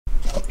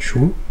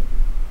Swoop.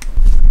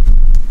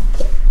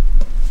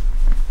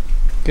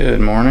 Good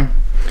morning.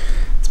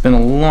 It's been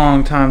a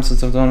long time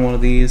since I've done one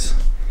of these.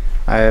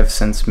 I have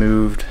since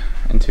moved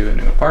into a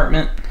new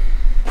apartment.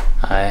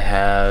 I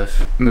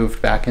have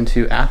moved back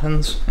into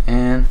Athens,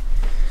 and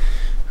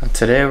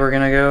today we're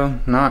gonna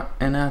go not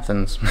in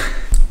Athens.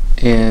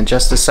 In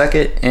just a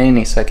second,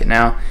 any second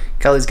now,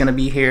 Kelly's gonna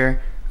be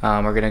here.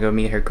 We're gonna go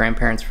meet her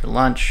grandparents for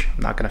lunch.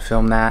 I'm not gonna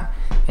film that.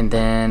 And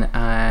then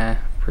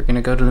we're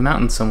gonna go to the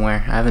mountains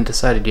somewhere. I haven't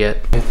decided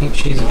yet. I think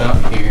she's about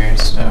here,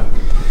 so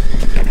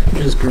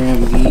just grab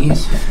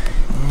these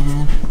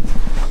and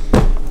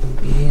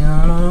be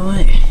on our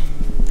way.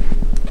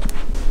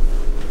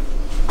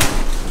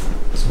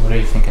 So what are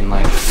you thinking,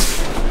 like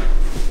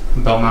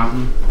Bell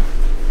Mountain?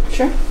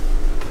 Sure.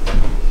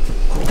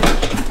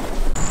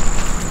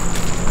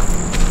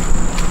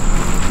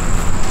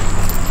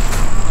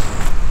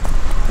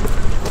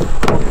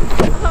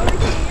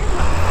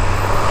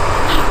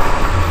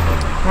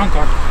 Wrong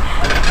car.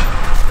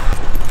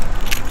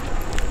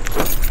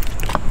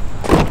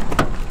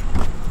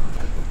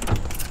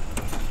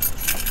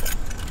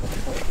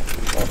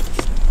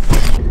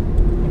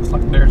 Looks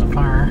like there's a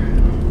fire.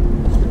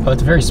 Oh,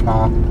 it's very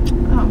small.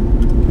 Oh.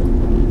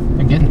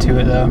 I'm getting to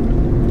it though.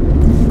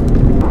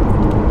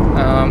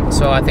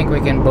 So I think we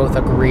can both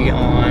agree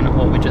on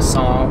what we just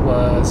saw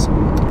was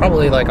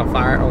probably like a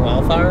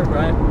wildfire,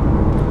 right?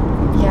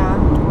 Yeah.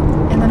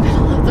 In the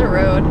middle of the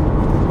road.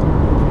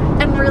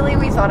 And really,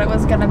 we thought it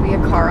was gonna be a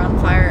car on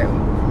fire.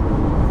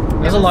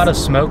 There's a lot of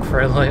smoke for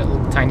a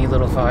tiny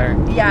little fire.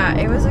 Yeah,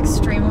 it was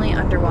extremely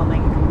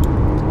underwhelming.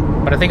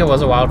 But I think it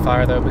was a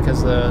wildfire though,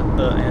 because the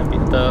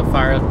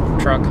fire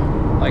truck,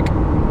 like.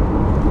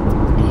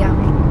 Yeah.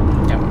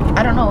 Yeah.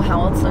 I don't know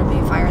how else there'd be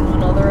a fire in the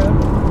middle of the road.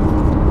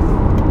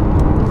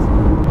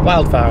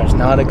 Wildfire is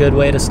not a good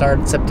way to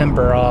start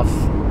September off.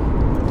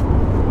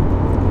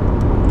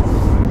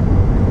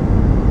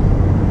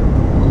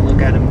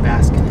 Look at him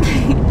basking.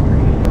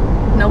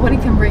 Nobody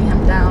can bring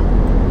him down.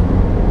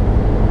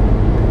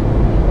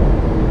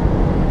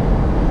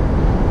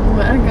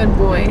 What a good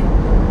boy.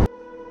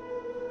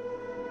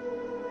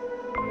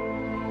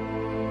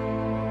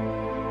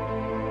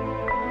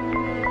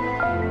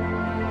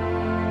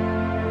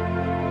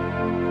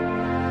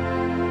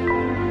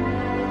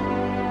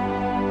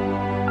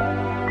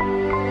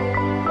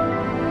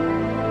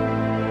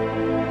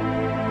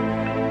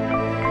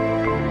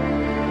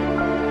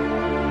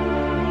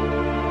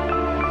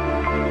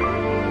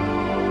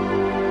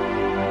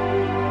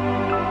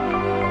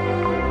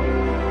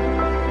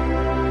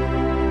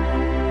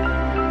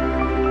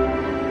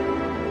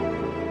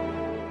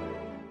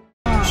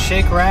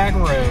 Shake Rag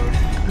Road.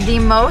 The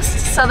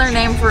most southern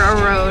name for a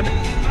road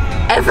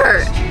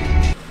ever. Do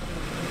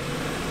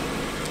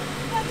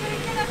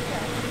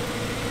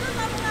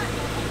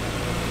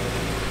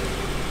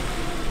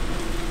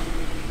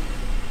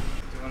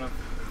you want to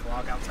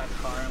vlog outside the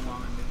car and while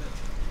I move it?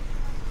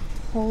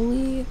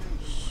 Holy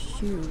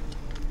shoot.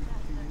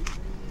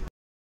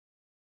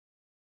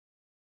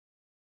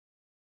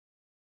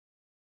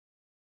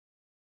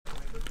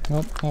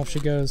 Oh, off she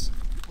goes.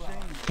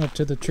 Up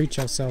to the treat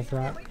yourself,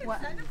 right? What?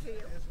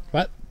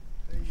 What?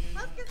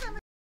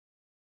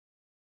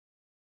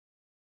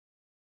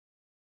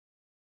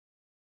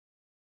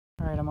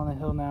 Alright, I'm on the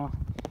hill now.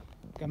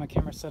 Got my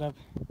camera set up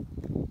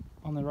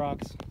on the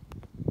rocks.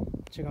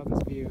 Check out this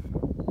view.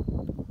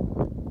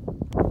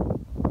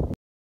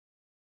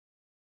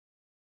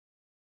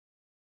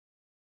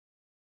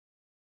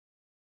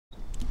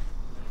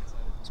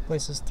 This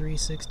place is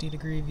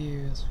 360-degree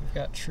views. We've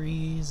got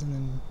trees and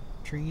then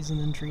trees and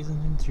then trees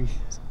and then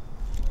trees.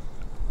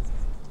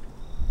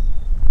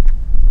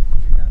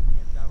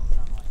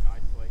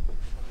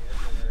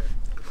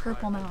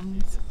 Purple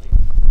mountains.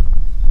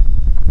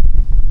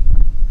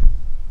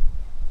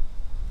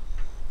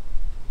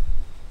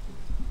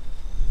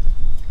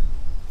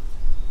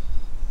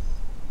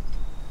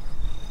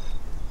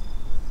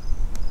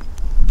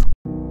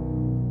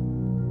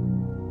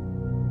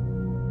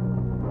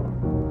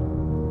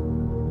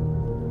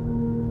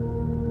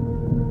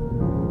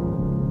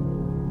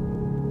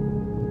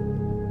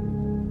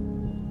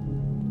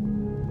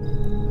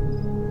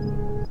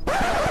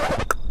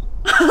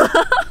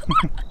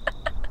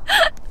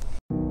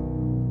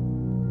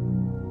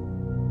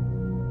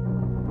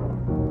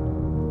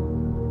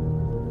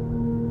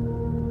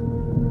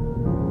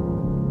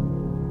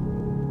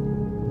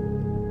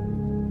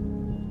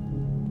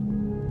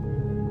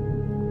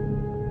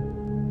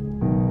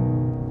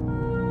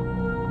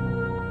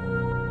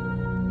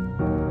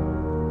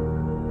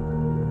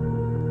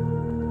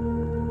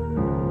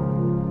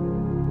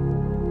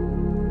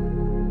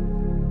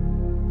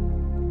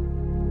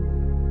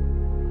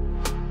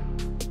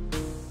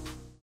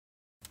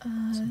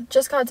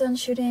 Just got done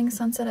shooting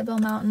Sunset at Bell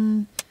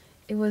Mountain.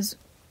 It was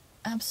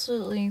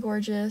absolutely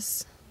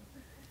gorgeous.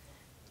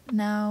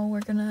 Now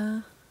we're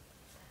gonna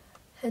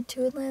head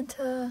to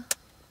Atlanta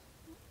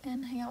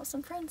and hang out with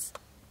some friends.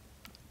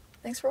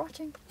 Thanks for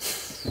watching.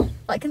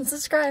 Like and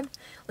subscribe.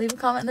 Leave a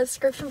comment in the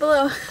description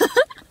below.